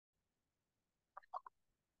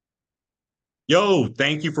Yo,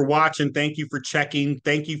 thank you for watching. Thank you for checking.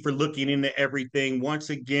 Thank you for looking into everything. Once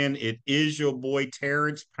again, it is your boy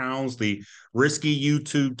Terrence Pounds, the risky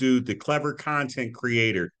YouTube dude, the clever content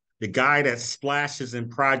creator, the guy that splashes in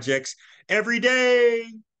projects every day,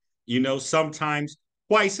 sometimes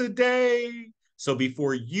twice a day. So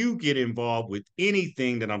before you get involved with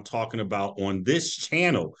anything that I'm talking about on this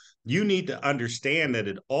channel, you need to understand that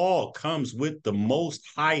it all comes with the most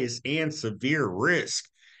highest and severe risk.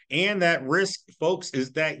 And that risk, folks,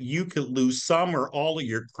 is that you could lose some or all of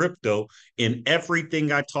your crypto in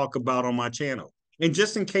everything I talk about on my channel. And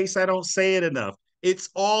just in case I don't say it enough, it's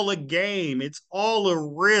all a game. It's all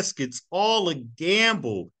a risk. It's all a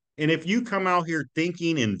gamble. And if you come out here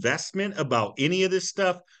thinking investment about any of this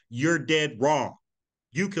stuff, you're dead wrong.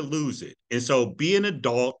 You could lose it. And so be an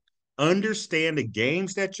adult, understand the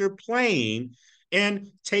games that you're playing, and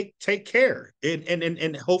take care.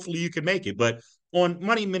 And hopefully you can make it. But on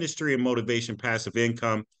Money Ministry and Motivation Passive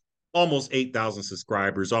Income, almost 8,000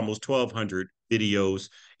 subscribers, almost 1,200 videos.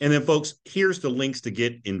 And then, folks, here's the links to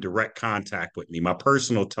get in direct contact with me: my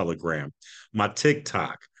personal Telegram, my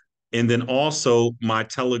TikTok, and then also my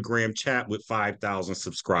Telegram chat with 5,000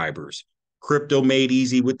 subscribers. Crypto Made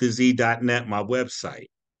Easy with the Z.net, my website,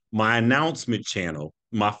 my announcement channel,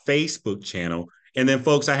 my Facebook channel. And then,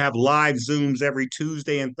 folks, I have live Zooms every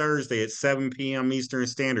Tuesday and Thursday at 7 p.m. Eastern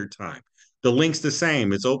Standard Time. The link's the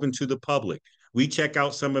same. It's open to the public. We check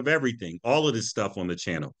out some of everything, all of this stuff on the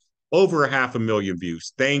channel. Over 500,000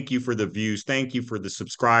 views. Thank you for the views. Thank you for the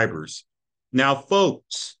subscribers. Now,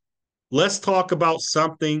 folks, let's talk about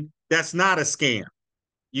something that's not a scam.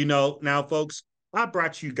 Now, folks, I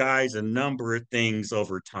brought you guys a number of things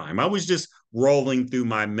over time. I was just rolling through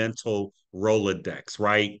my mental Rolodex,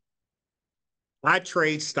 right? I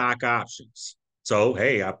trade stock options. So,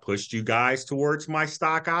 hey, I pushed you guys towards my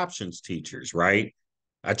stock options teachers, right?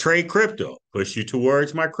 I trade crypto, push you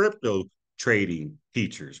towards my crypto trading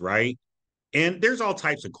teachers, right? And there's all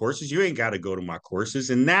types of courses. You ain't got to go to my courses.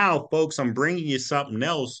 And now, folks, I'm bringing you something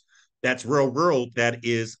else that's real, that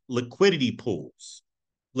is liquidity pools.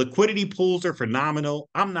 Liquidity pools are phenomenal.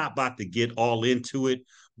 I'm not about to get all into it,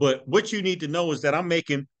 but what you need to know is that I'm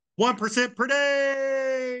making 1% per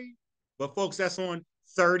day. But folks, that's on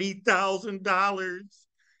 $30,000.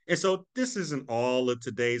 And so this isn't all of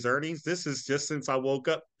today's earnings. This is just since I woke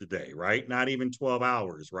up today, right? Not even 12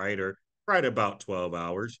 hours, right? Or right about 12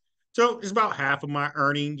 hours. So it's about half of my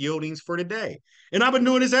earning yieldings for the day. And I've been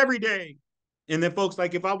doing this every day. And then, folks,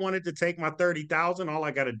 like if I wanted to take my 30,000, all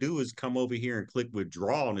I got to do is come over here and click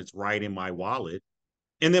withdraw, and it's right in my wallet.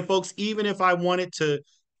 And then, folks, even if I wanted to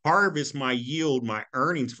harvest my yield, my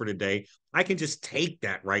earnings for the day, I can just take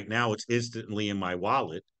that right now. It's instantly in my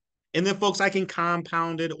wallet. And then, folks, I can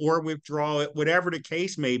compound it or withdraw it, whatever the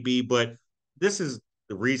case may be. But this is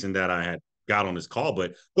the reason that I had got on this call.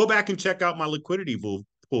 But go back and check out my liquidity pool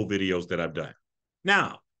videos that I've done.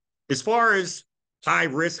 Now, as far as high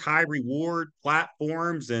risk, high reward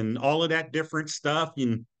platforms and all of that different stuff,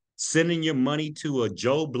 and sending your money to a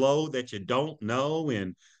Joe Blow that you don't know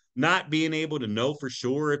and not being able to know for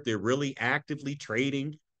sure if they're really actively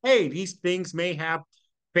trading. Hey, these things may have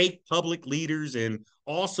fake public leaders, and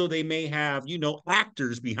also they may have,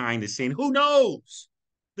 actors behind the scene. Who knows?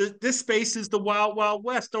 This space is the wild, wild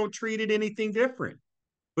west. Don't treat it anything different.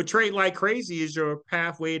 But Trade Like Crazy is your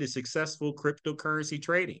pathway to successful cryptocurrency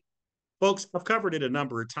trading. Folks, I've covered it a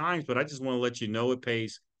number of times, but I just want to let you know it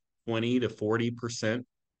pays 20 to 40%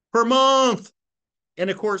 per month. And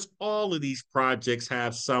of course, all of these projects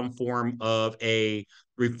have some form of a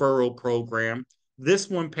referral program. This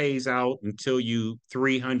one pays out until you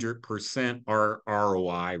 300%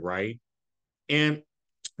 ROI, right? And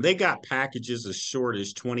they got packages as short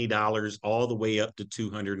as $20 all the way up to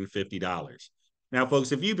 $250. Now,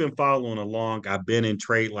 folks, if you've been following along, I've been in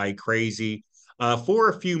Trade Like Crazy for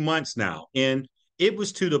a few months now. And it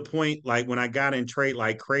was to the point, like when I got in Trade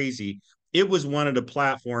Like Crazy, it was one of the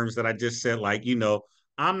platforms that I just said, like,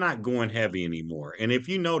 I'm not going heavy anymore. And if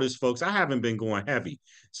you notice, folks, I haven't been going heavy.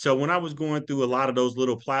 So when I was going through a lot of those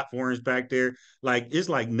little platforms back there, like it's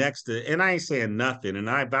like next to, and I ain't saying nothing, and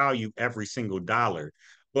I value every single dollar,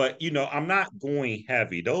 but I'm not going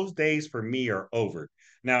heavy. Those days for me are over.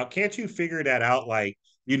 Now, can't you figure that out? Like,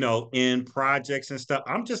 in projects and stuff,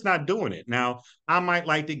 I'm just not doing it. Now, I might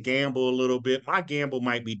like to gamble a little bit. My gamble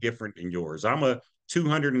might be different than yours. I'm a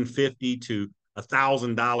 250 to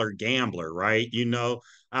 $1,000 gambler, right?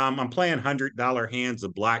 I'm playing $100 hands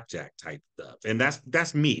of blackjack type stuff, and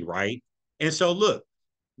that's me, right? And so, look,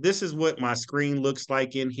 this is what my screen looks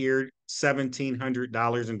like in here.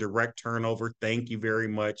 $1,700 in direct turnover. Thank you very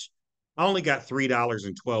much. I only got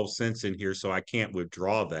 $3.12 in here, so I can't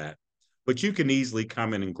withdraw that. but you can easily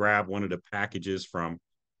come in and grab one of the packages from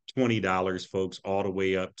 $20, folks, all the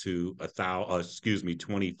way up to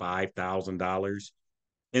 $25,000.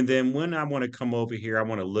 And then when I want to come over here, I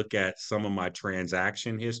want to look at some of my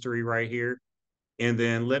transaction history right here. And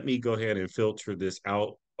then let me go ahead and filter this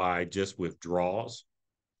out by just withdrawals.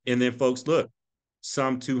 And then, folks, look,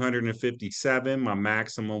 some 257. My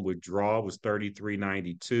maximum withdrawal was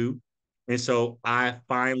 33.92. And so I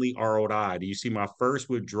finally ROI. Do you see my first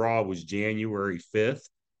withdrawal was January 5th?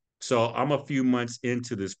 So I'm a few months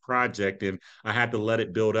into this project and I had to let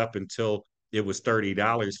it build up until it was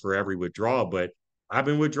 $30 for every withdrawal. But I've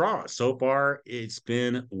been withdrawing. So far, it's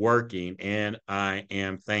been working and I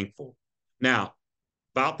am thankful. Now,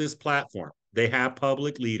 about this platform, they have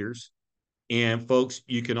public leaders. And folks,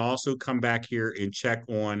 you can also come back here and check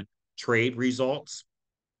on trade results.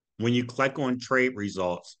 When you click on trade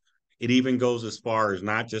results, it even goes as far as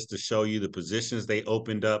not just to show you the positions they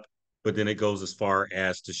opened up, but then it goes as far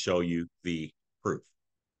as to show you the proof.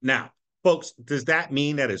 Now, folks, does that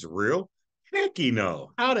mean that it's real? Heck,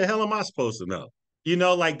 no. How the hell am I supposed to know?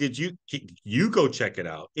 Like, did you go check it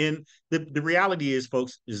out? And the reality is,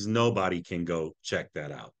 folks, is nobody can go check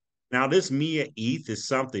that out. Now, this Mia ETH is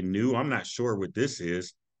something new. I'm not sure what this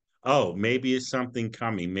is. Oh, maybe it's something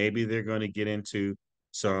coming. Maybe they're going to get into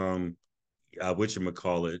some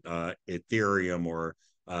whatchamacallit, Ethereum or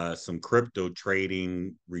some crypto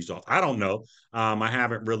trading results. I don't know. I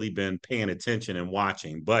haven't really been paying attention and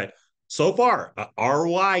watching, but so far,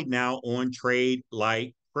 ROI now on trade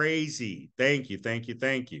like crazy. Thank you, thank you,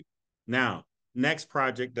 thank you. Now, next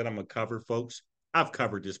project that I'm gonna cover, folks. I've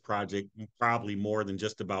covered this project probably more than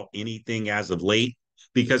just about anything as of late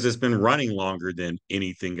because it's been running longer than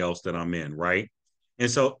anything else that I'm in, right?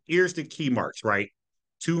 And so here's the key marks, right?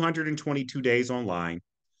 222 days online,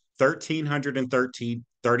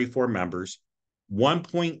 1,334 members,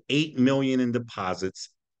 1.8 million in deposits,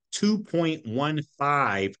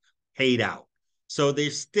 2.15 paid out. So they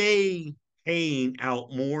stay paying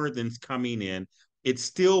out more than's coming in. It's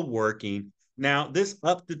still working. Now, this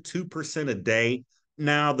up to 2% a day.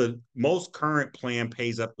 Now, the most current plan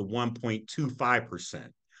pays up to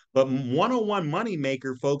 1.25%. But 101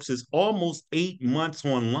 Moneymaker, folks, is almost 8 months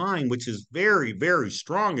online, which is very, very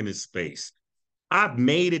strong in this space. I've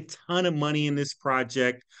made a ton of money in this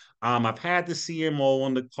project. I've had the CMO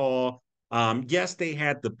on the call. Yes, they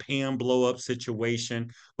had the Pam blow up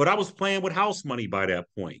situation, but I was playing with house money by that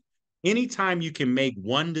point. Anytime you can make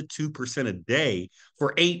 1 to 2% a day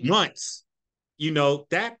for 8 months,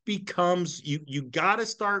 that becomes you got to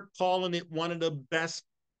start calling it one of the best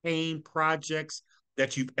paying projects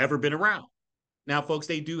that you've ever been around. Now, folks,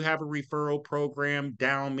 they do have a referral program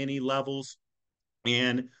down many levels,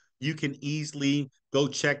 and you can easily go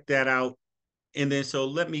check that out. And then, so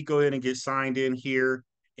let me go ahead and get signed in here,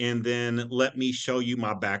 and then let me show you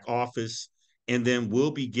my back office, and then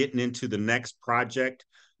we'll be getting into the next project.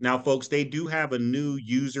 Now, folks, they do have a new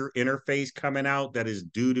user interface coming out that is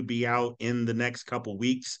due to be out in the next couple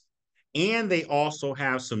weeks. And they also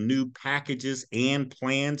have some new packages and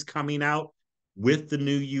plans coming out with the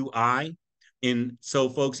new UI. And so,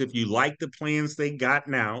 folks, if you like the plans they got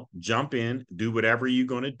now, jump in, do whatever you're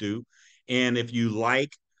going to do. And if you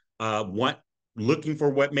like what looking for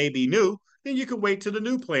what may be new, then you can wait till the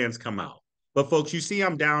new plans come out. But folks, you see,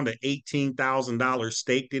 I'm down to $18,000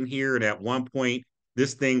 staked in here. And at one point,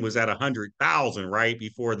 this thing was at 100,000 right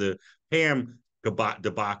before the Pam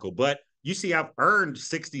debacle. But you see, I've earned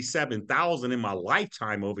 67,000 in my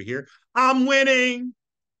lifetime over here. I'm winning.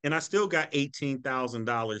 And I still got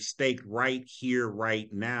 $18,000 staked right here, right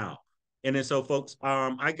now. And then so, folks,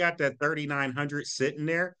 I got that 3,900 sitting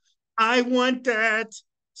there. I want that.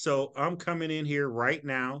 So I'm coming in here right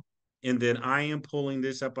now, and then I am pulling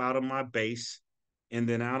this up out of my base. And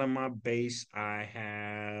then out of my base, I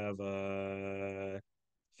have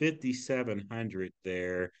 5,700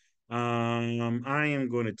 there. I am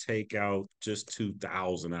going to take out just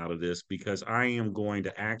 2,000 out of this because I am going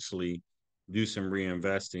to actually do some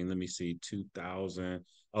reinvesting. Let me see, 2,000.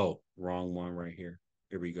 Oh, wrong one right here.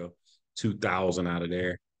 Here we go. 2,000 out of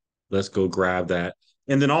there. Let's go grab that.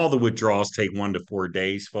 And then all the withdrawals take 1 to 4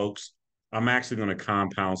 days, folks. I'm actually going to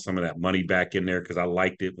compound some of that money back in there because I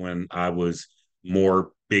liked it when I was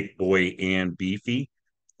more big boy and beefy.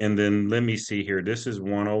 And then let me see here. This is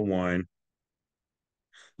 101.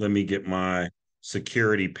 Let me get my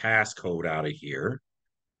security passcode out of here.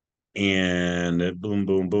 And boom,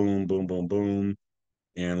 boom, boom, boom, boom, boom.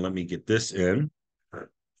 And let me get this in.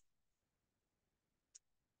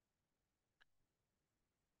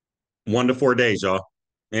 1 to 4 days, y'all.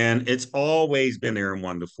 And it's always been there in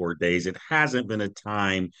 1 to 4 days. It hasn't been a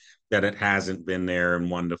time that it hasn't been there in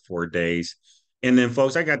 1 to 4 days. And then,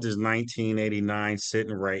 folks, I got this 1989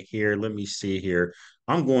 sitting right here. Let me see here.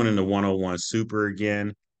 I'm going into 101 Super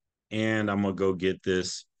again, and I'm going to go get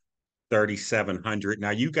this 3,700.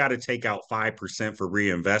 Now, you got to take out 5% for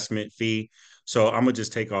reinvestment fee. So I'm going to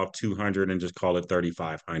just take off 200 and just call it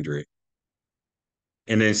 3,500.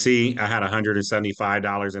 And then see, I had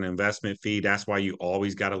 $175 in investment fee. That's why you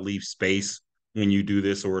always got to leave space when you do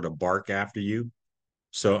this or it'll bark after you.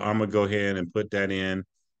 So I'm gonna go ahead and put that in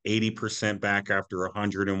 80% back after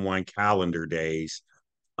 101 calendar days.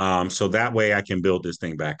 So that way I can build this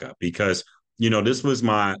thing back up because this was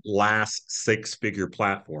my last six-figure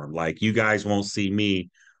platform. Like you guys won't see me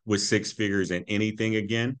with six figures in anything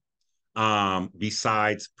again,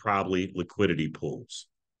 besides probably liquidity pools.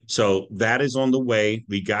 So that is on the way.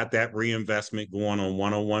 We got that reinvestment going on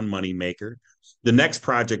 101 Moneymaker. The next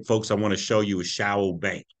project, folks, I want to show you is Shallow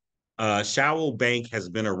Bank. Shallow Bank has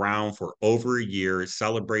been around for over a year. It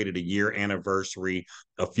celebrated a year anniversary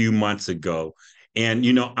a few months ago. And,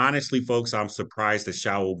 honestly, folks, I'm surprised that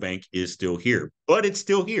Shallow Bank is still here, but it's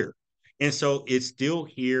still here. And so it's still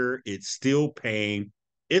here. It's still paying.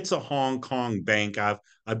 It's a Hong Kong bank. I've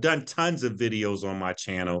done tons of videos on my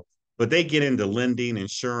channel, but they get into lending,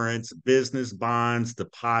 insurance, business bonds,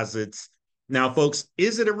 deposits. Now, folks,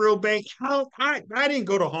 is it a real bank? How I didn't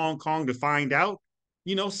go to Hong Kong to find out.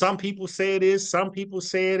 Some people say it is, some people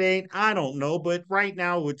say it ain't. I don't know, but right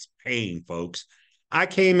now it's paying, folks. I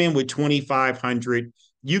came in with 2,500.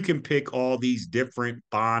 You can pick all these different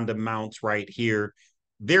bond amounts right here.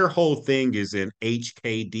 Their whole thing is in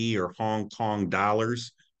HKD or Hong Kong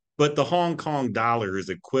dollars, but the Hong Kong dollar is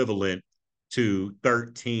equivalent to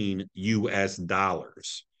 13 US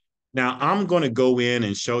dollars. Now, I'm going to go in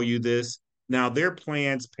and show you this. Now, their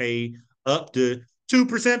plans pay up to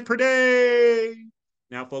 2% per day.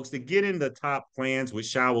 Now, folks, to get in the top plans with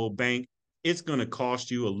Shallow Bank, it's going to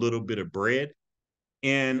cost you a little bit of bread.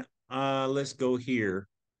 And let's go here.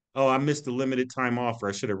 Oh, I missed the limited time offer.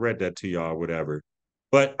 I should have read that to y'all or whatever.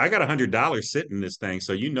 But I got $100 sitting in this thing.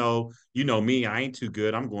 So you know me, I ain't too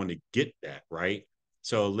good. I'm going to get that, right?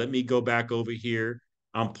 So let me go back over here.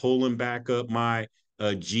 I'm pulling back up my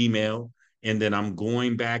Gmail, and then I'm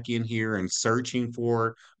going back in here and searching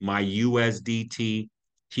for my USDT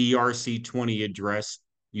TRC20 address.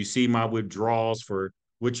 You see my withdrawals for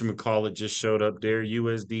whatchamacallit just showed up there,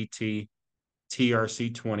 USDT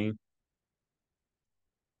TRC20,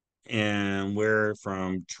 and we're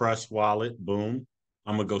from Trust Wallet. Boom.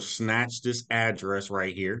 I'm going to go snatch this address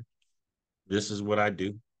right here. This is what I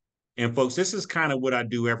do. And folks, this is kind of what I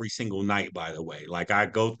do every single night, by the way. Like I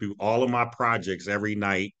go through all of my projects every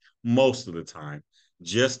night, most of the time,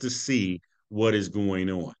 just to see what is going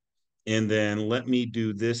on. And then let me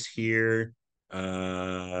do this here.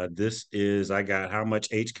 This is, I got how much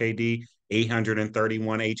HKD?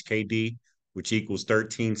 831 HKD, which equals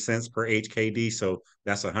 13 cents per HKD. So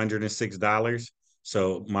that's $106.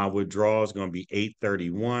 So my withdrawal is going to be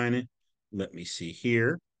 831. Let me see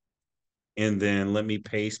here. And then let me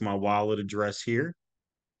paste my wallet address here.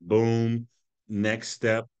 Boom. Next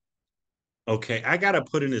step. Okay, I got to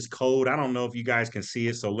put in this code. I don't know if you guys can see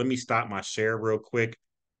it. So let me stop my share real quick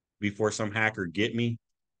before some hacker get me.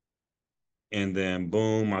 And then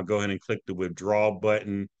boom, I'll go ahead and click the withdraw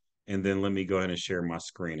button. And then let me go ahead and share my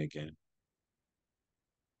screen again.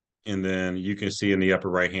 And then you can see in the upper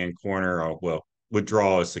right-hand corner, well,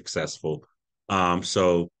 withdrawal is successful.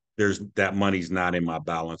 So there's that money's not in my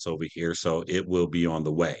balance over here. So it will be on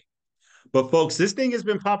the way. But folks, this thing has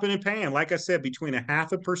been popping and paying, like I said, between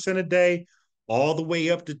 0.5% a day all the way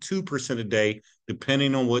up to 2% a day,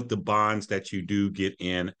 depending on what the bonds that you do get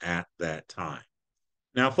in at that time.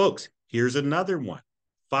 Now, folks, here's another one,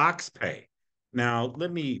 FoxPay. Now,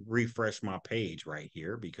 let me refresh my page right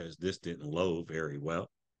here because this didn't load very well.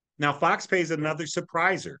 Now, FoxPay is another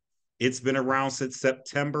surpriser. It's been around since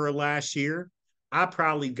September of last year. I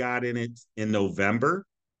probably got in it in November,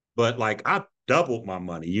 but like I doubled my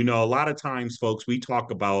money. A lot of times, folks, we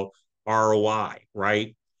talk about ROI,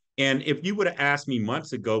 right? And if you would have asked me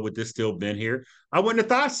months ago, would this still been here? I wouldn't have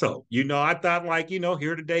thought so. I thought like,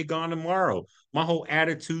 here today, gone tomorrow. My whole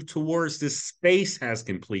attitude towards this space has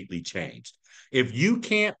completely changed. If you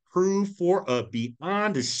can't prove for a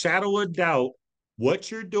beyond a shadow of doubt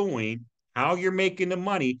what you're doing, how you're making the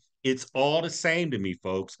money, it's all the same to me,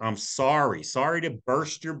 folks. I'm sorry. Sorry to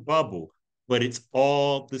burst your bubble, but it's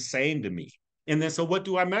all the same to me. And then, so what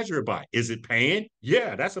do I measure it by? Is it paying?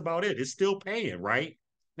 Yeah, that's about it. It's still paying, right?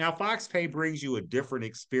 Now, FoxPay brings you a different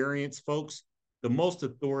experience, folks. The most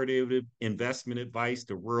authoritative investment advice,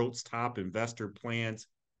 the world's top investor plans,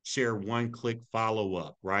 share one-click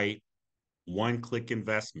follow-up, right? One-click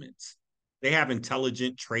investments. They have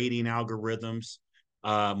intelligent trading algorithms,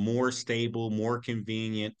 more stable, more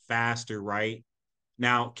convenient, faster, right?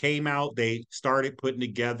 Now, came out, they started putting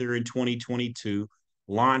together in 2022,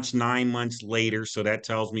 launched 9 months later. So that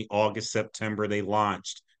tells me August, September, they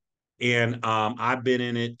launched. And I've been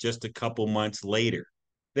in it just a couple months later.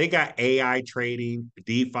 They got AI trading,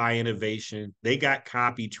 DeFi innovation. They got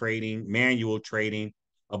copy trading, manual trading,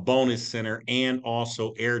 a bonus center, and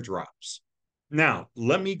also airdrops. Now,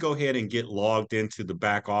 let me go ahead and get logged into the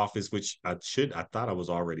back office, which I thought I was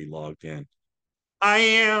already logged in. I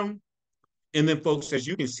am. And then, folks, as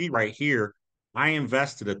you can see right here, I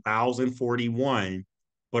invested 1,041,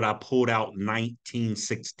 but I pulled out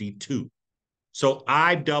 1962. So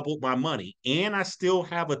I doubled my money and I still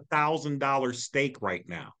have $1,000 stake right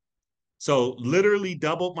now. So literally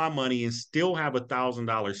doubled my money and still have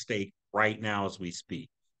 $1,000 stake right now as we speak.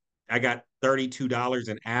 I got $32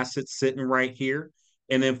 in assets sitting right here.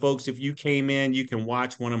 And then, folks, if you came in, you can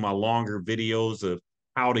watch one of my longer videos of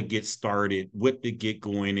how to get started, what to get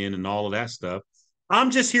going in, and all of that stuff. I'm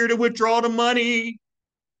just here to withdraw the money.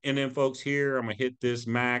 And then, folks, here, I'm going to hit this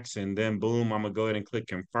max and then boom, I'm going to go ahead and click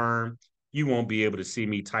confirm. You won't be able to see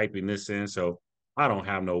me typing this in. So I don't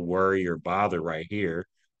have no worry or bother right here.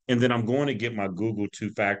 And then I'm going to get my Google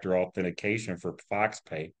two-factor authentication for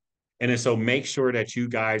FoxPay. And then so make sure that you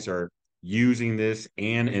guys are using this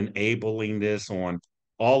and enabling this on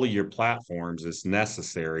all of your platforms as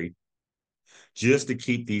necessary just to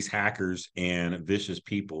keep these hackers and vicious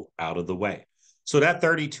people out of the way. So that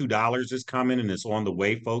 $32 is coming and it's on the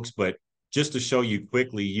way, folks. But just to show you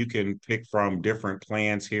quickly, you can pick from different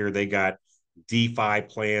plans here. They got DeFi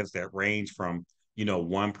plans that range from,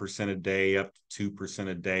 1% a day up to 2%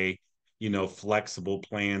 a day, flexible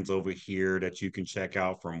plans over here that you can check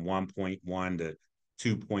out from 1.1 to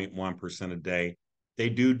 2.1% a day. They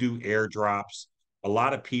do airdrops. A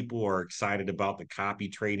lot of people are excited about the copy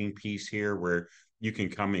trading piece here where you can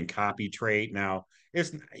come and copy trade. Now,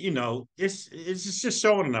 it's just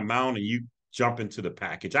showing an amount and you jump into the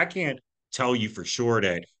package. I can't tell you for sure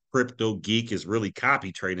that Crypto Geek is really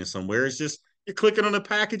copy trading somewhere. It's just you're clicking on the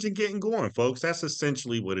package and getting going, folks. That's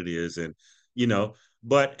essentially what it is. And, you know,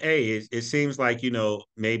 but hey, it seems like,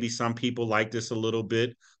 maybe some people like this a little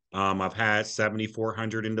bit. I've had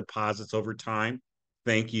 7,400 in deposits over time.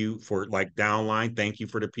 Thank you for like downline. Thank you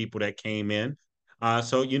for the people that came in.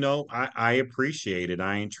 So, I appreciate it.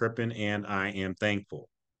 I ain't tripping and I am thankful.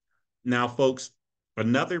 Now, folks,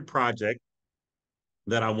 another project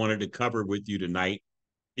that I wanted to cover with you tonight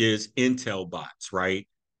is Intel bots, right?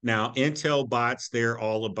 Now, Intel bots, they're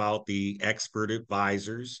all about the expert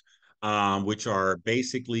advisors, which are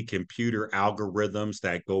basically computer algorithms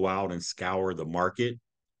that go out and scour the market.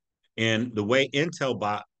 And the way Intel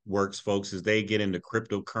bot works, folks, is they get into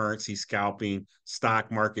cryptocurrency scalping,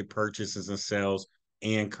 stock market purchases and sales,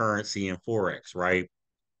 and currency and Forex, right?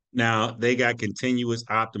 Now, they got continuous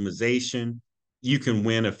optimization. You can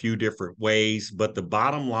win a few different ways, but the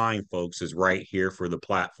bottom line, folks, is right here for the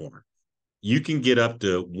platform. You can get up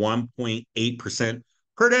to 1.8%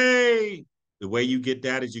 per day. The way you get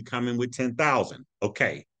that is you come in with 10,000.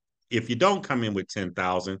 Okay. If you don't come in with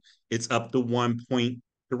 10,000, it's up to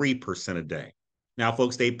 1.3% a day. Now,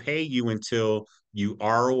 folks, they pay you until you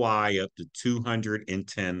ROI up to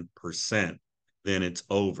 210%. Then it's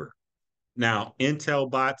over. Now, Intel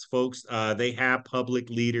bots, folks, they have public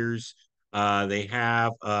leaders. They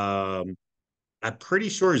have I'm pretty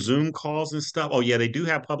sure Zoom calls and stuff. Oh, yeah, they do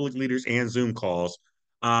have public leaders and Zoom calls.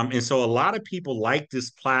 And so a lot of people like this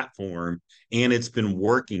platform and it's been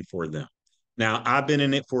working for them. Now, I've been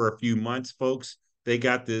in it for a few months, folks. They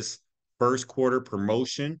got this first quarter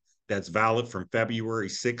promotion that's valid from February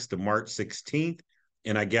 6th to March 16th.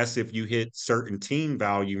 And I guess if you hit certain team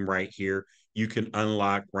volume right here, you can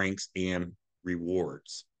unlock ranks and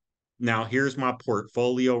rewards. Now, here's my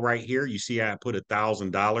portfolio right here. You see, I put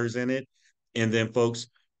 $1,000 in it. And then, folks,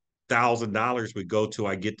 $1,000 would go to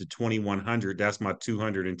I get to 2,100. That's my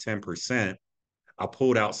 210%. I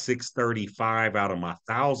pulled out 635 out of my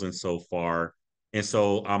 1,000 so far. And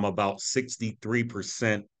so I'm about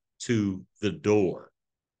 63% to the door.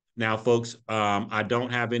 Now, folks, I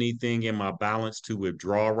don't have anything in my balance to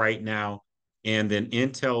withdraw right now. And then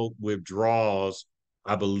Intel withdrawals,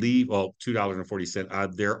 I believe, oh,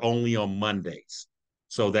 $2.40. They're only on Mondays.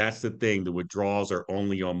 So that's the thing. The withdrawals are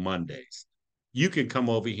only on Mondays. You can come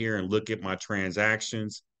over here and look at my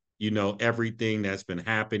transactions, everything that's been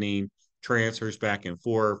happening, transfers back and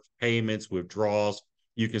forth, payments, withdrawals.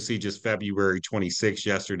 You can see just February 26th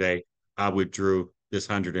yesterday, I withdrew this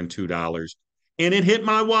 $102 and it hit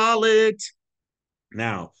my wallet.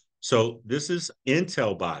 Now, so this is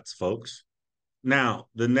Intel bots, folks. Now,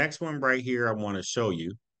 the next one right here I want to show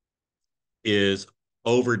you is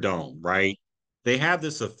Overdome, right? They have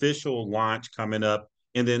this official launch coming up.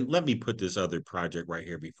 And then let me put this other project right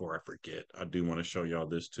here before I forget. I do want to show y'all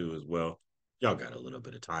this too as well. Y'all got a little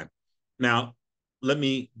bit of time. Now, let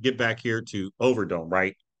me get back here to Overdome,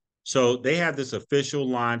 right? So they have this official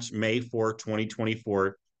launch May 4th,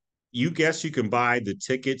 2024. You guess you can buy the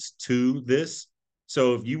tickets to this.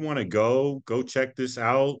 So if you want to go check this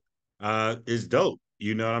out. It's dope.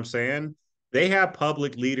 You know what I'm saying? They have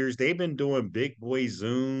public leaders. They've been doing big boy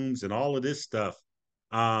Zooms and all of this stuff.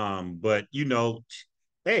 But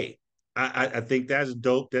hey, I think that's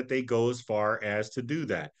dope that they go as far as to do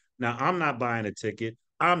that. Now, I'm not buying a ticket.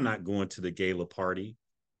 I'm not going to the gala party.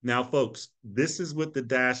 Now, folks, this is what the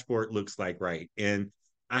dashboard looks like, right? And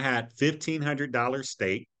I had $1,500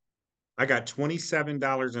 stake. I got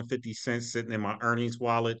 $27.50 sitting in my earnings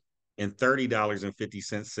wallet and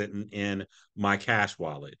 $30.50 sitting in my cash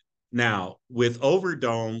wallet. Now, with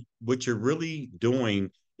Overdome, what you're really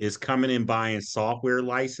doing is coming and buying software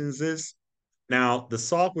licenses. Now, the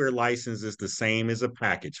software license is the same as a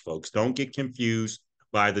package, folks. Don't get confused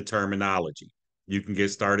by the terminology. You can get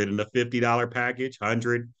started in a $50 package,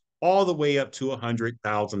 100, all the way up to a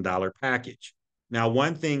 $100,000 package. Now,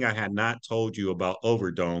 one thing I had not told you about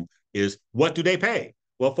Overdome is what do they pay?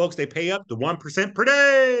 Well, folks, they pay up to 1% per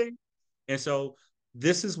day. And so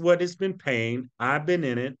this is what it's been paying. I've been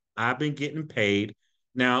in it. I've been getting paid.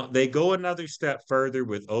 Now they go another step further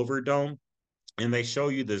with Overdome and they show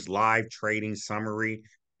you this live trading summary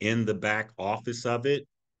in the back office of it.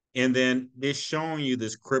 And then it's showing you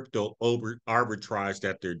this crypto over arbitrage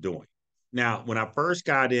that they're doing. Now, when I first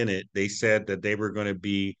got in it, they said that they were going to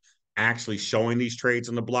be actually showing these trades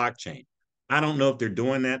on the blockchain. I don't know if they're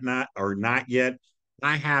doing that not or not yet.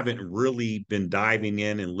 I haven't really been diving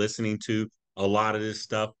in and listening to a lot of this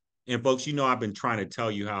stuff. And folks, I've been trying to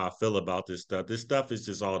tell you how I feel about this stuff. This stuff is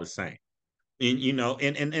just all the same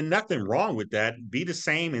and nothing wrong with that. Be the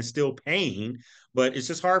same and still paying, but it's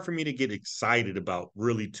just hard for me to get excited about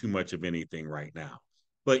really too much of anything right now.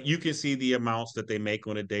 But you can see the amounts that they make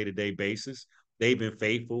on a day-to-day basis. They've been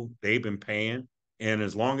faithful, they've been paying, and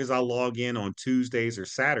as long as I log in on Tuesdays or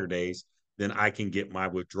Saturdays, then I can get my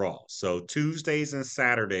withdrawal. So Tuesdays and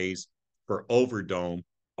Saturdays for Overdome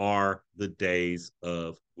are the days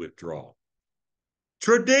of withdrawal.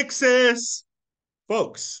 Tradixis,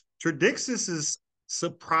 folks, Tradixis is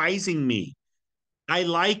surprising me. I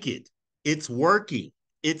like it. It's working.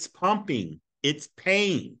 It's pumping. It's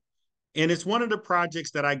paying. And it's one of the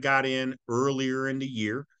projects that I got in earlier in the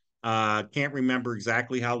year. Can't remember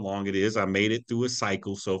exactly how long it is. I made it through a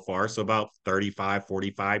cycle so far, so about 35,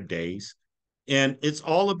 45 days. And it's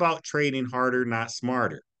all about trading harder, not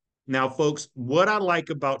smarter. Now, folks, what I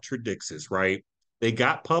like about Tradixis, right? They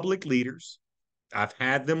got public leaders. I've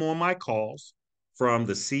had them on my calls from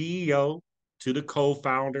the CEO to the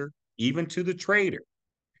co-founder, even to the trader.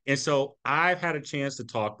 And so I've had a chance to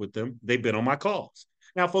talk with them. They've been on my calls.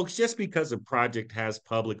 Now, folks, just because a project has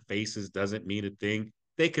public faces doesn't mean a thing.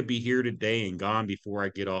 They could be here today and gone before I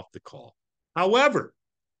get off the call. However,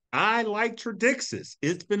 I like Tradixis.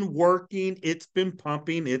 It's been working, it's been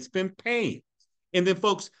pumping, it's been paying. And then,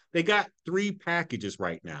 folks, they got 3 packages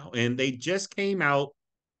right now, and they just came out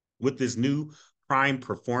with this new Prime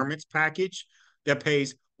Performance package that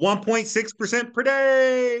pays 1.6% per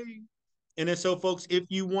day. And then, so, folks, if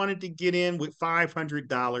you wanted to get in with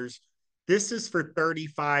 $500, this is for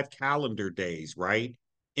 35 calendar days, right?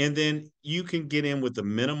 And then you can get in with a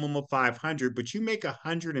minimum of 500, but you make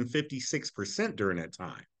 156% during that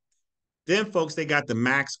time. Then, folks, they got the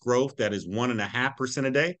max growth that is 1.5%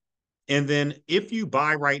 a day. And then if you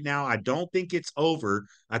buy right now, I don't think it's over.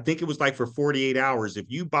 I think it was like for 48 hours. If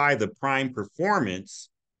you buy the Prime Performance,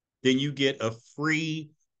 then you get a free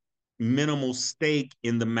minimal stake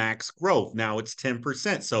in the max growth. Now it's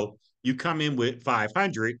 10%. So you come in with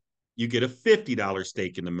 500, you get a $50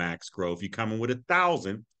 stake in the max growth. You come in with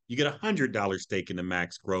 1,000, you get $100 stake in the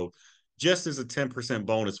max growth, just as a 10%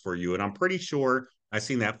 bonus for you. And I'm pretty sure I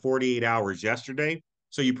seen that 48 hours yesterday.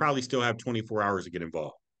 So you probably still have 24 hours to get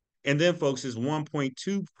involved. And then, folks, is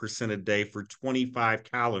 1.2% a day for 25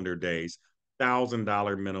 calendar days,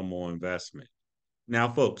 $1,000 minimal investment. Now,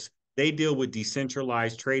 folks, they deal with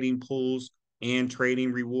decentralized trading pools and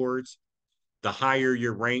trading rewards. The higher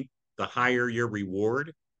your rank, the higher your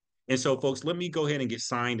reward. And so, folks, let me go ahead and get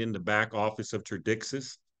signed in the back office of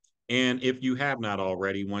Tradixis. And if you have not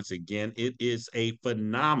already, once again, it is a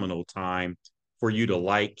phenomenal time for you to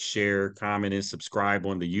like, share, comment, and subscribe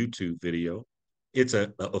on the YouTube video. It's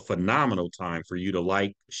a phenomenal time for you to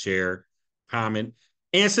like, share, comment,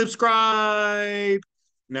 and subscribe.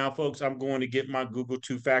 Now, folks, I'm going to get my Google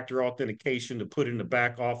two-factor authentication to put in the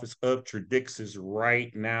back office of Tradixis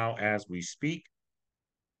right now as we speak.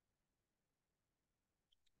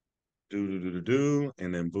 Do,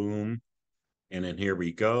 and then boom. And then here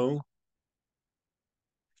we go.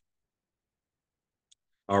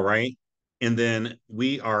 All right. And then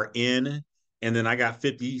we are in, and then I got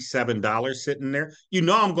 $57 sitting there. You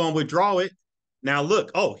know I'm going to withdraw it. Now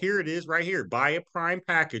look, oh, here it is right here. Buy a Prime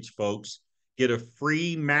package, folks. Get a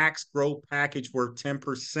free max growth package worth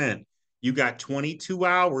 10%. You got 22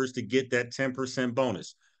 hours to get that 10%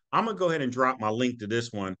 bonus. I'm going to go ahead and drop my link to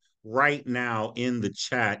this one right now in the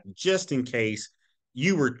chat, just in case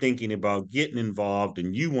you were thinking about getting involved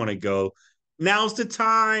and you want to go. Now's the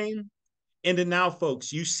time. And then now,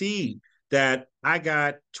 folks, you see that I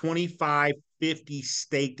got 2550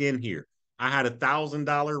 staked in here. I had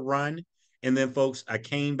 $1,000 run. And then, folks, I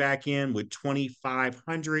came back in with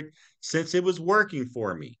 2,500 since it was working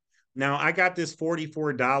for me. Now, I got this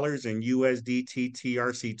 $44 in USDT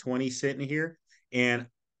TRC20 sitting here, and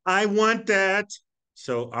I want that.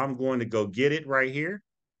 So I'm going to go get it right here.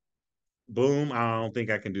 Boom. I don't think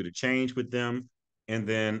I can do the change with them. And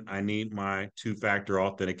then I need my two-factor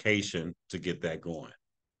authentication to get that going.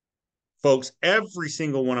 Folks, every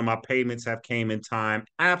single one of my payments have came in time.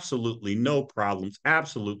 Absolutely no problems.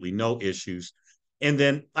 Absolutely no issues. And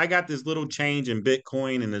then I got this little change in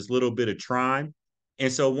Bitcoin and this little bit of Tron.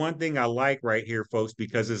 And so one thing I like right here, folks,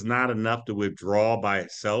 because it's not enough to withdraw by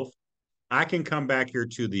itself, I can come back here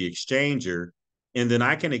to the exchanger and then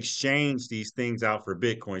I can exchange these things out for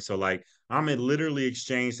Bitcoin. So like I'm gonna literally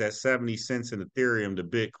exchange that 70 cents in Ethereum to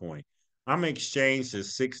Bitcoin. I'm gonna exchange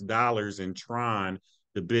this $6 in Tron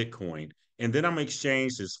to Bitcoin. And then I'm gonna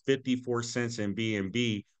exchange this 54 cents in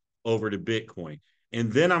BNB over to Bitcoin.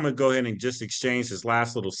 And then I'm gonna go ahead and just exchange this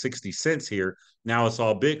last little 60 cents here. Now it's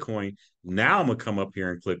all Bitcoin. Now I'm gonna come up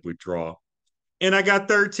here and click withdraw. And I got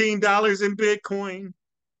 $13 in Bitcoin.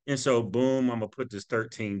 And so, boom, I'm going to put this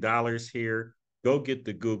 $13 here. Go get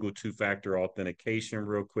the Google two-factor authentication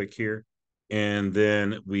real quick here. And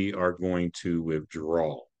then we are going to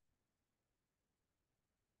withdraw.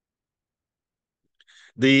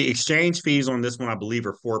 The exchange fees on this one, I believe,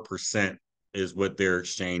 are 4% is what their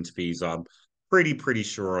exchange fees are. I'm pretty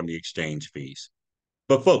sure on the exchange fees.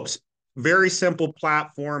 But folks, very simple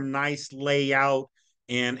platform, nice layout.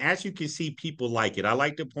 And as you can see, people like it. I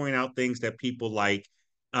like to point out things that people like.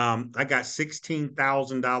 I got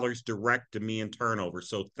 $16,000 direct to me in turnover.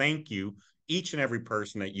 So thank you, each and every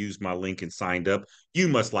person that used my link and signed up. You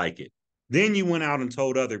must like it. Then you went out and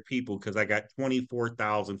told other people because I got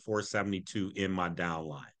 24,472 in my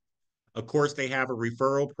downline. Of course, they have a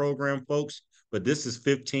referral program, folks, but this is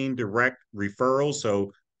 15 direct referrals.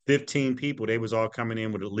 So 15 people, they was all coming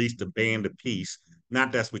in with at least a band apiece.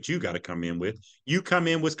 Not that's what you got to come in with. You come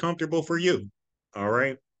in what's comfortable for you. All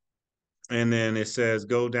right. And then it says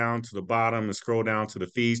go down to the bottom and scroll down to the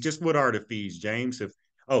fees. Just what are the fees, James? If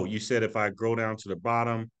oh, you said if I go down to the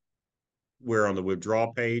bottom, we're on the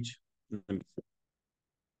withdrawal page.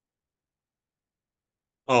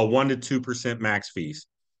 Oh, 1 to 2% max fees.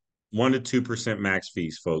 1 to 2% max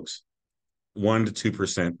fees, folks. 1 to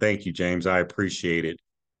 2%. Thank you, James. I appreciate it.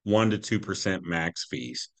 1 to 2% max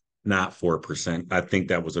fees, not 4%. I think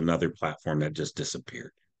that was another platform that just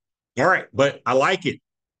disappeared. All right, but I like it.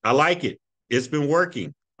 I like it. It's been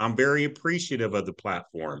working. I'm very appreciative of the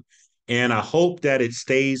platform, and I hope that it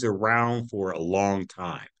stays around for a long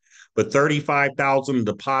time. But 35,000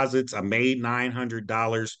 deposits, I made $900,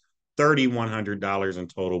 $3,100 in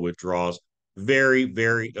total withdrawals.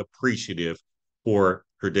 Very appreciative for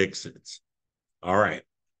predictions. All right.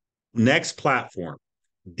 Next platform,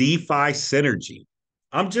 DeFi Synergy.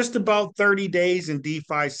 I'm just about 30 days in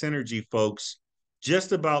DeFi Synergy, folks.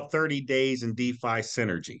 Just about 30 days in DeFi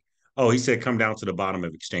Synergy. Oh, he said come down to the bottom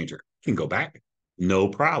of Exchanger. You can go back. No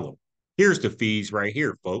problem. Here's the fees right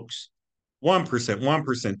here, folks. 1%, 1%,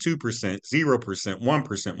 2%, 0%,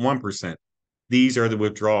 1%, 1%. These are the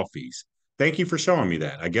withdrawal fees. Thank you for showing me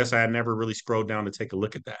that. I guess I had never really scrolled down to take a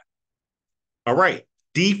look at that. All right.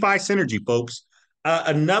 DeFi Synergy, folks.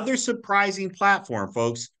 Another surprising platform,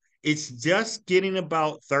 folks. It's just getting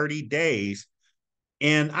about 30 days.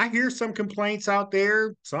 And I hear some complaints out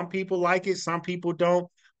there. Some people like it, some people don't.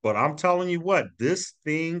 But I'm telling you what, this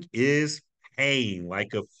thing is paying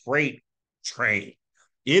like a freight train.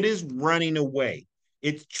 It is running away.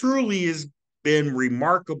 It truly has been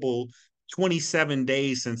remarkable 27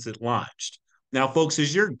 days since it launched. Now, folks,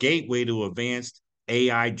 is your gateway to advanced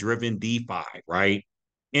AI driven DeFi, right?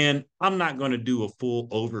 And I'm not going to do a full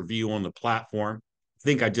overview on the platform. I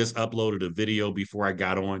think I just uploaded a video before I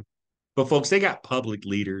got on. But folks, they got public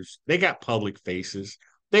leaders, they got public faces,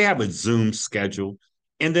 they have a Zoom schedule.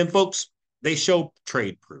 And then, folks, they show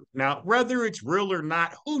trade proof. Now, whether it's real or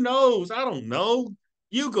not, who knows? I don't know.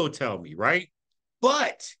 You go tell me, right?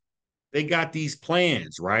 But they got these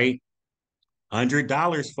plans, right?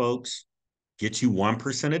 $100, folks, get you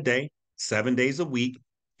 1% a day, 7 days a week.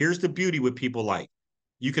 Here's the beauty with people like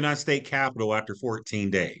you can unstake capital after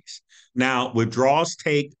 14 days. Now, withdrawals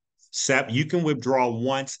take you can withdraw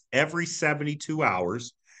once every 72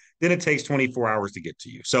 hours. Then it takes 24 hours to get to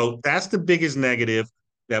you. So that's the biggest negative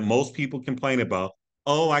that most people complain about.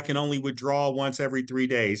 Oh, I can only withdraw once every 3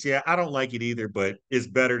 days. Yeah, I don't like it either, but it's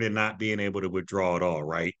better than not being able to withdraw at all,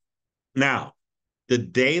 right? Now, the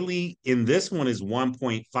daily in this one is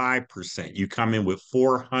 1.5%. You come in with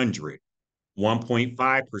 400,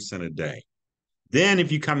 1.5% a day. Then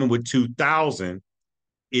if you come in with 2,000,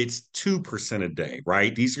 it's 2% a day,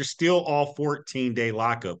 right? These are still all 14-day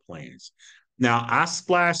lockup plans. Now, I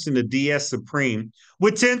splashed in the DS Supreme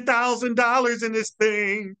with $10,000 in this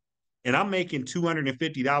thing, and I'm making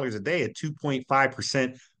 $250 a day at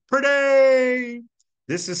 2.5% per day.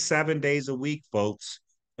 This is 7 days a week, folks,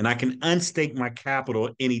 and I can unstake my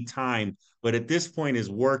capital anytime, but at this point is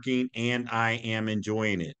working and I am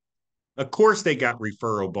enjoying it. Of course, they got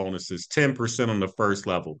referral bonuses 10% on the first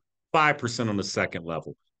level, 5% on the second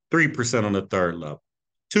level, 3% on the third level,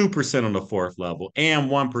 2% on the fourth level, and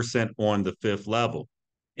 1% on the fifth level.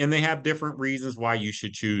 And they have different reasons why you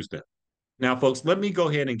should choose them. Now, folks, let me go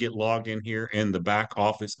ahead and get logged in here in the back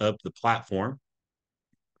office of the platform.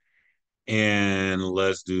 And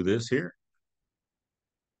let's do this here.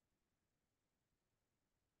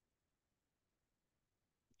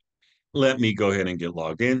 Let me go ahead and get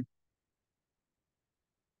logged in.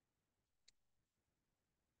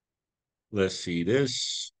 Let's see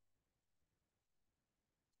this.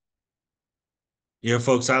 Yeah,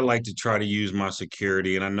 folks, I like to try to use my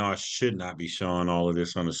security, and I know I should not be showing all of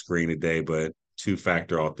this on the screen today, but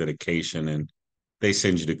two-factor authentication, and they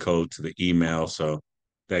send you the code to the email, so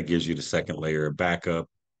that gives you the second layer of backup.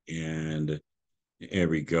 And here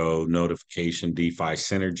we go, notification, DeFi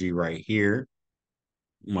Synergy right here.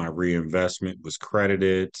 My reinvestment was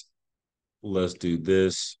credited. Let's do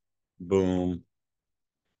this. Boom.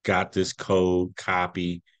 Got this code,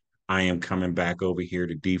 copy. I am coming back over here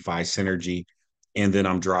to DeFi Synergy, and then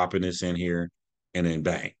I'm dropping this in here, and then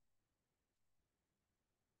bang,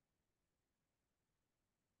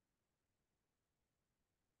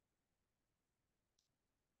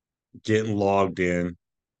 getting logged in.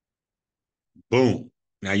 Boom.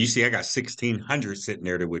 Now you see I got 1,600 sitting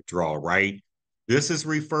there to withdraw, right? This is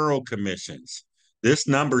referral commissions. This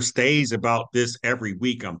number stays about this every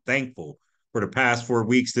week. I'm thankful. For the past 4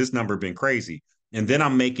 weeks, this number been crazy. And then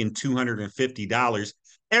I'm making $250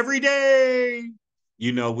 every day,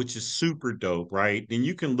 which is super dope, right? Then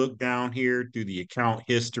you can look down here through the account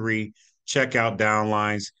history, check out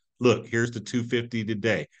downlines. Look, here's the 250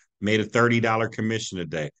 today. Made a $30 commission a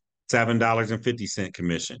day, $7.50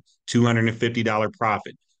 commission. $250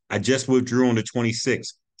 profit. I just withdrew on the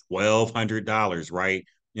 26th, $1,200, right?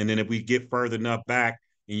 And then if we get further enough back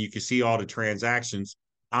and you can see all the transactions,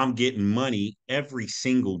 I'm getting money every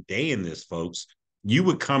single day in this, folks. You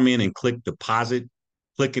would come in and click deposit.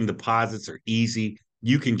 Clicking deposits are easy.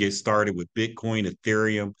 You can get started with Bitcoin,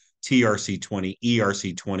 Ethereum, TRC20,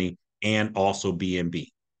 ERC20, and also BNB.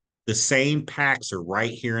 The same packs are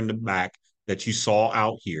right here in the back that you saw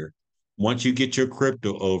out here. Once you get your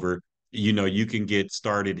crypto over, you can get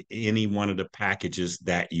started any one of the packages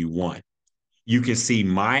that you want. You can see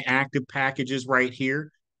my active packages right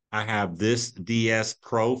here. I have this DS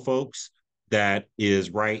Pro, folks, that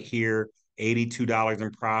is right here, $82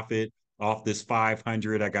 in profit off this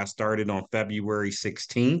 500. I got started on February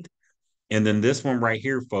 16th. And then this one right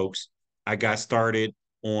here, folks, I got started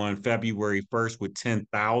on February 1st with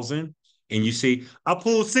 10,000. And you see, I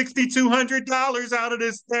pulled $6,200 out of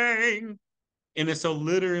this thing. And it's so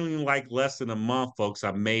literally like less than a month, folks,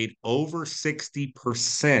 I made over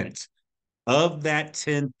 60% of that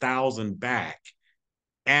 10,000 back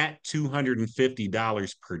at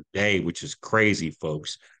 $250 per day, which is crazy,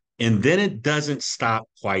 folks. And then it doesn't stop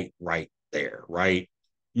quite right there, right?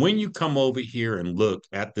 When you come over here and look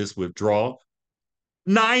at this withdrawal,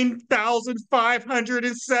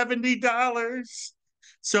 $9,570.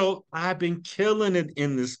 So I've been killing it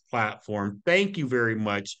in this platform. Thank you very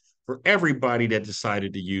much for everybody that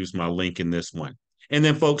decided to use my link in this one. And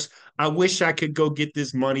then, folks, I wish I could go get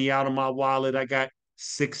this money out of my wallet. I got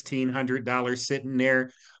 $1,600 sitting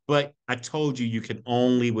there, but I told you you can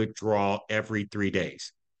only withdraw every 3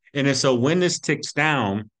 days. And then so when this ticks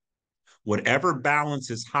down, Whatever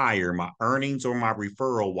balance is higher, my earnings or my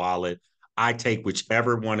referral wallet, I take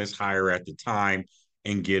whichever one is higher at the time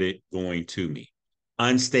and get it going to me.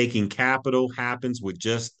 Unstaking capital happens with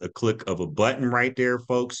just a click of a button right there,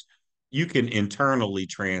 folks. You can internally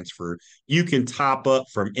transfer. You can top up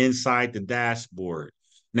from inside the dashboard.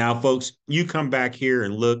 Now, folks, you come back here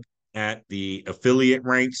and look at the affiliate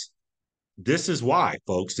ranks. This is why,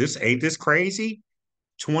 folks. This ain't this crazy.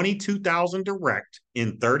 22,000 direct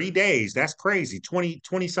in 30 days. That's crazy. 20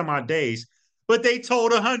 some odd days. But they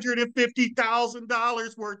told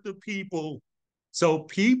 $150,000 worth of people. So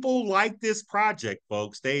people like this project,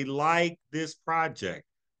 folks. They like this project.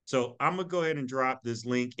 So I'm going to go ahead and drop this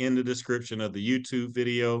link in the description of the YouTube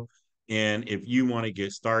video. And if you want to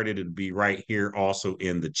get started, it'll be right here also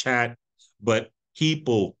in the chat. But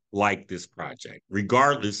people like this project.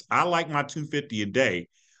 Regardless, I like my 250 a day,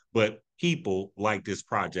 but people like this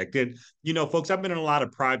project. And, you know, folks, I've been in a lot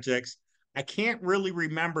of projects. I can't really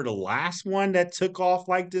remember the last one that took off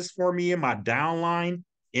like this for me in my downline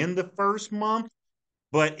in the first month,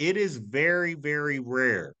 but it is very, very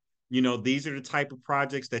rare. You know, these are the type of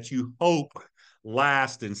projects that you hope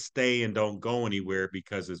last and stay and don't go anywhere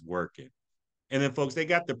because it's working. And then, folks, they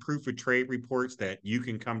got the proof of trade reports that you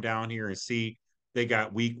can come down here and see. They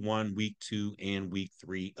got week 1, week 2, and week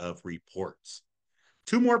 3 of reports.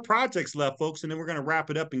 2 more projects left, folks, and then we're going to wrap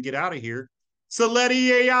it up and get out of here. Soleti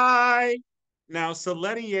AI. Now,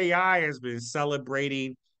 Soleti AI has been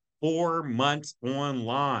celebrating 4 months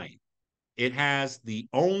online. It has the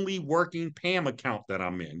only working PAM account that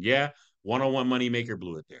I'm in. Yeah, 101 Moneymaker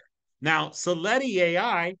blew it there. Now, Soleti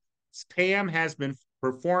AI, PAM has been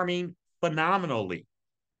performing phenomenally.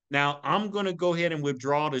 Now, I'm going to go ahead and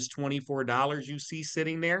withdraw this $24 you see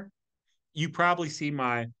sitting there. You probably see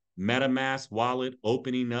my MetaMask wallet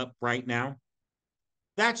opening up right now.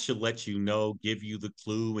 That should let you know, give you the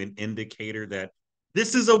clue and indicator that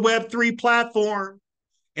this is a Web3 platform.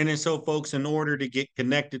 And then so, folks, in order to get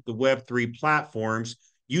connected to Web3 platforms,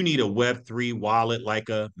 you need a Web3 wallet like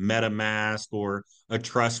a MetaMask or a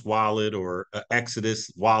Trust wallet or an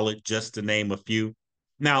Exodus wallet, just to name a few.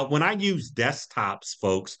 Now, when I use desktops,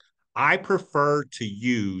 folks, I prefer to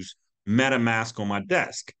use MetaMask on my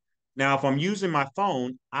desk. Now, if I'm using my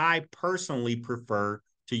phone, I personally prefer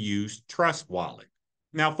to use Trust Wallet.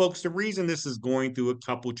 Now, folks, the reason this is going through a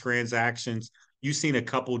couple transactions, you've seen a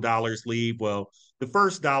couple dollars leave. Well, the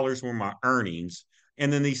first dollars were my earnings.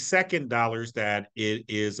 And then the second dollars that it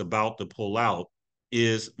is about to pull out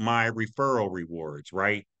is my referral rewards,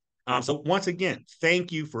 right? So once again,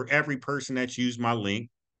 thank you for every person that's used my link.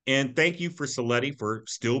 And thank you for Soleti for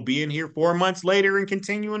still being here 4 months later and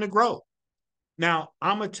continuing to grow. Now,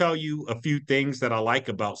 I'm going to tell you a few things that I like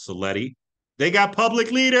about Soleti. They got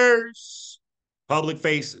public leaders, public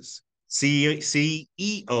faces.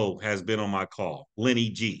 CEO has been on my call, Lenny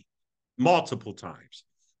G, multiple times.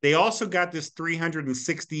 They also got this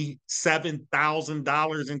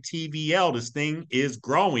 $367,000 in TVL. This thing is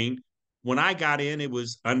growing. When I got in, it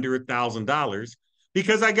was under $1,000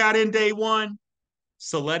 because I got in day one.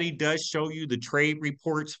 Soleti does show you the trade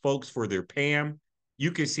reports, folks, for their PAM.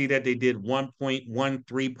 You can see that they did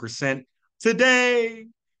 1.13% today.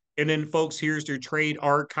 And then, folks, here's their trade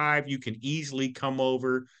archive. You can easily come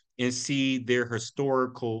over and see their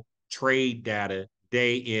historical trade data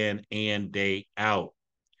day in and day out.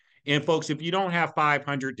 And, folks, if you don't have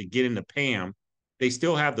 500 to get into PAM, they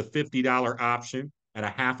still have the $50 option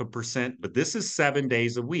at 0.5%, but this is 7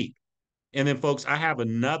 days a week. And then, folks, I have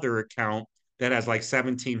another account that has like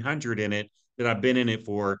 1,700 in it that I've been in it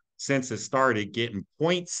for since it started, getting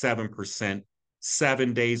 0.7%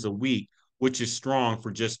 7 days a week, which is strong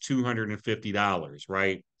for just $250,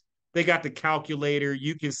 right? They got the calculator.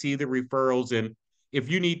 You can see the referrals. And if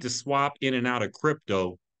you need to swap in and out of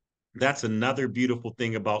crypto, that's another beautiful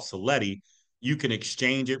thing about Soleti. You can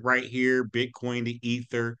exchange it right here, Bitcoin to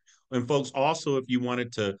Ether. And folks, also, if you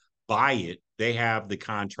wanted to buy it, they have the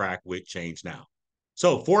contract with Change Now.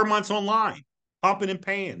 So 4 months online, pumping and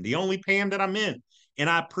paying, the only PAM that I'm in. And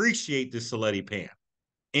I appreciate this Soleti PAM.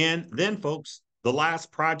 And then, folks, the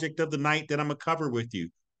last project of the night that I'm going to cover with you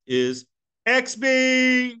is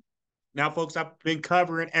XB. Now, folks, I've been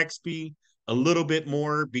covering XP a little bit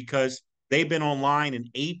more because they've been online in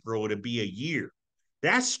April to be a year.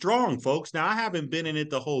 That's strong, folks. Now, I haven't been in it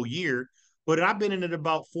the whole year, but I've been in it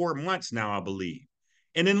about 4 months now, I believe.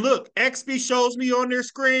 And then look, XP shows me on their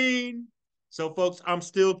screen. So, folks, I'm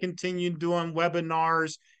still continuing doing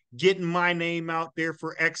webinars, getting my name out there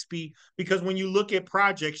for XP, because when you look at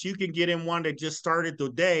projects, you can get in one that just started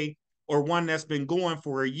today or one that's been going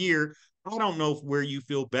for a year. I don't know where you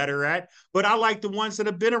feel better at, but I like the ones that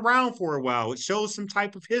have been around for a while. It shows some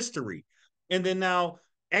type of history. And then now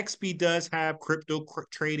XP does have crypto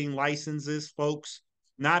trading licenses, folks,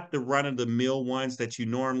 not the run of the mill ones that you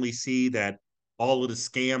normally see that all of the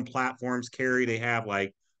scam platforms carry. They have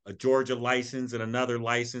like a Georgia license and another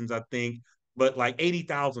license, I think, but like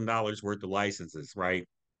 $80,000 worth of licenses, right?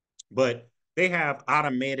 But they have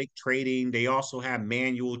automatic trading. They also have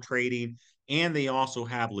manual trading, and they also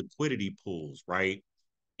have liquidity pools, right?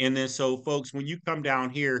 And then, so folks, when you come down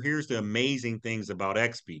here, here's the amazing things about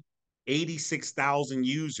XP: 86,000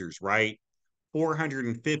 users, right?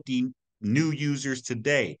 450 new users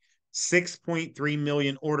today, 6.3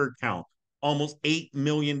 million order count, almost $8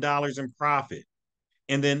 million in profit.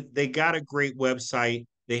 And then they got a great website.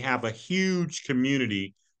 They have a huge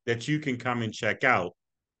community that you can come and check out.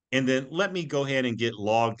 And then let me go ahead and get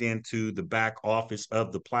logged into the back office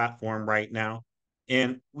of the platform right now.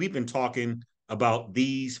 And we've been talking about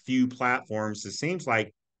these few platforms. It seems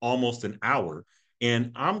like almost an hour.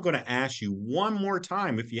 And I'm going to ask you one more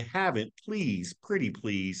time, if you haven't, please, pretty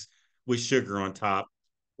please, with sugar on top,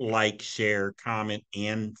 like, share, comment,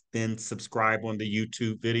 and then subscribe on the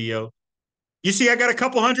YouTube video. You see, I got a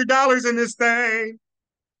couple $100 in this thing.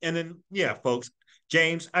 And then, yeah, folks,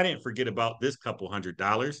 James, I didn't forget about this couple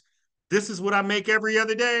 $100. This is what I make every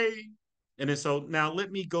other day. And then, so now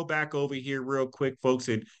let me go back over here real quick, folks.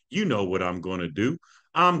 And you know what I'm going to do.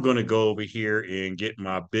 I'm going to go over here and get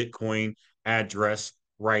my Bitcoin address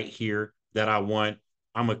right here that I want.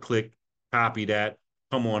 I'm going to click copy that.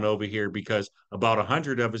 Come on over here because about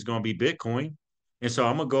 100 of it's going to be Bitcoin. And so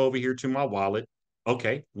I'm going to go over here to my wallet.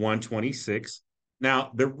 Okay, 126.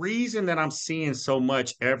 Now, the reason that I'm seeing so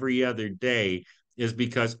much every other day is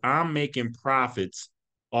because I'm making profits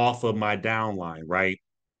off of my downline, right?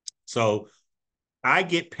 So I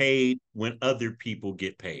get paid when other people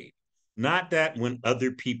get paid. Not that when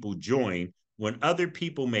other people join, when other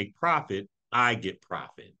people make profit, I get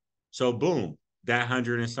profit. So boom, that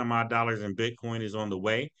hundred and some odd dollars in Bitcoin is on the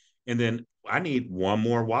way. And then I need one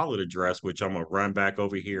more wallet address, which I'm gonna run back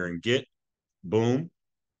over here and get. Boom.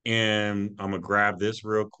 And I'm gonna grab this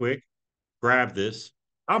real quick. Grab this.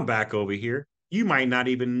 I'm back over here. You might not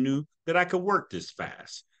even knew that I could work this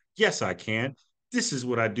fast. Yes, I can. This is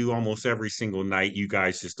what I do almost every single night. You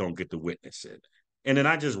guys just don't get to witness it. And then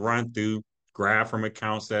I just run through, grab from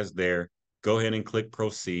accounts that's there, go ahead and click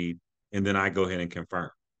proceed, and then I go ahead and confirm.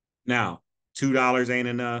 Now, $2 ain't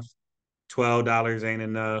enough, $12 ain't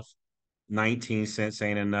enough, 19 cents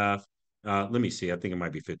ain't enough. Let me see. I think it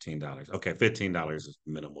might be $15. Okay, $15 is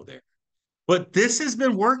minimal there. But this has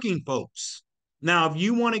been working, folks. Now, if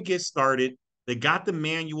you want to get started, they got the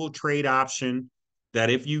manual trade option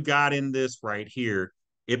that if you got in this right here,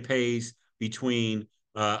 it pays between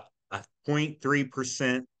a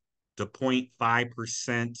 0.3% to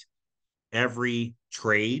 0.5% every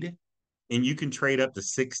trade. And you can trade up to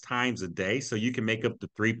 6 times a day. So you can make up to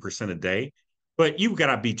 3% a day. But you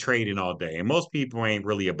got to be trading all day. And most people ain't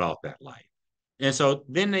really about that life. And so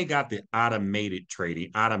then they got the automated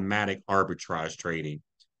trading, automatic arbitrage trading.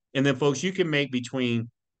 And then, folks, you can make between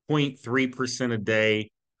 0.3% a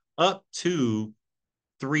day up to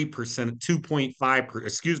 3%, 2.5,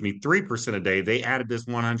 excuse me, 3% a day. They added this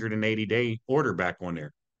 180-day order back on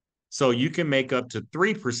there. So you can make up to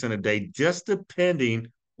 3% a day, just depending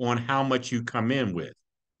on how much you come in with.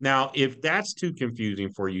 Now, if that's too confusing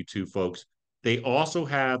for you two folks, they also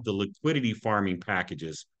have the liquidity farming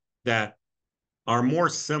packages that are more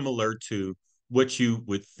similar to what you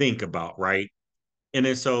would think about, right? And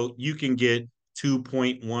then so you can get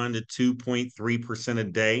 2.1 to 2.3% a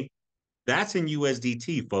day. That's in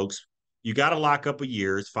USDT, folks. You got to lock up a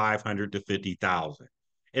year. It's 500 to 50,000.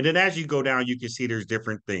 And then as you go down, you can see there's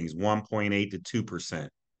different things: 1.8 to 2%,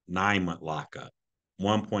 9-month lockup;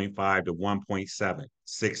 1.5 to 1.7,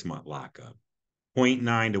 6-month lockup; zero point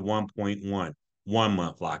 0.9 to 1.1,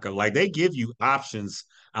 1-month lockup. Like, they give you options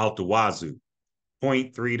out the wazoo.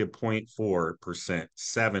 0.3 to 0.4%,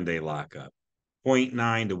 7-day lockup;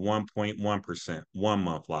 0.9 to 1.1%,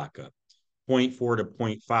 1-month lockup; 0.4 to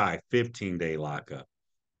 0.5, 15-day lockup;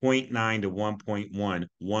 0.9 to 1.1,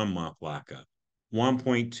 1-month lockup;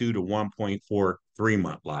 1.2 to 1.4,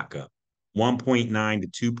 3-month lockup;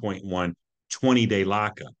 1.9 to 2.1, 20-day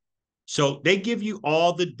lockup. So they give you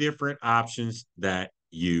all the different options that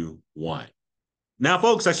you want. Now,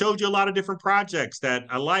 folks, I showed you a lot of different projects that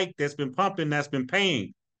I like, that's been pumping, that's been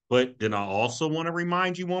paying. But then I also want to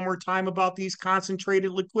remind you one more time about these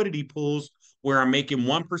concentrated liquidity pools where I'm making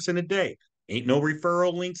 1% a day. Ain't no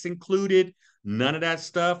referral links included, none of that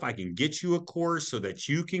stuff. I can get you a course so that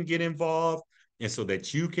you can get involved and so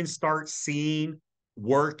that you can start seeing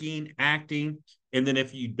working, acting. And then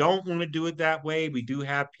if you don't want to do it that way, we do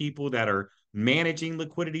have people that are managing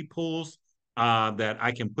liquidity pools that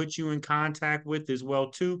I can put you in contact with as well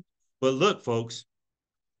too. But look, folks,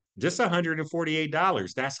 just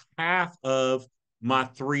 $148. That's half of my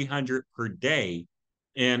 300 per day.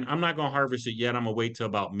 And I'm not going to harvest it yet. I'm going to wait till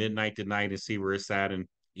about midnight tonight and see where it's at. And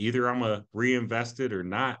either I'm going to reinvest it or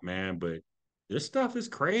not, man. But this stuff is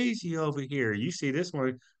crazy over here. You see this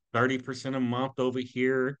one, 30% a month over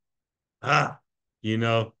here. Ah, you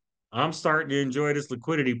know, I'm starting to enjoy this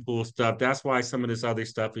liquidity pool stuff. That's why some of this other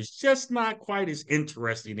stuff is just not quite as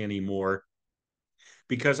interesting anymore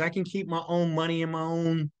because I can keep my own money in my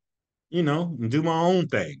own, and do my own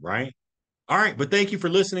thing, right? All right, but thank you for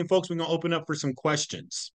listening, folks. We're going to open up for some questions.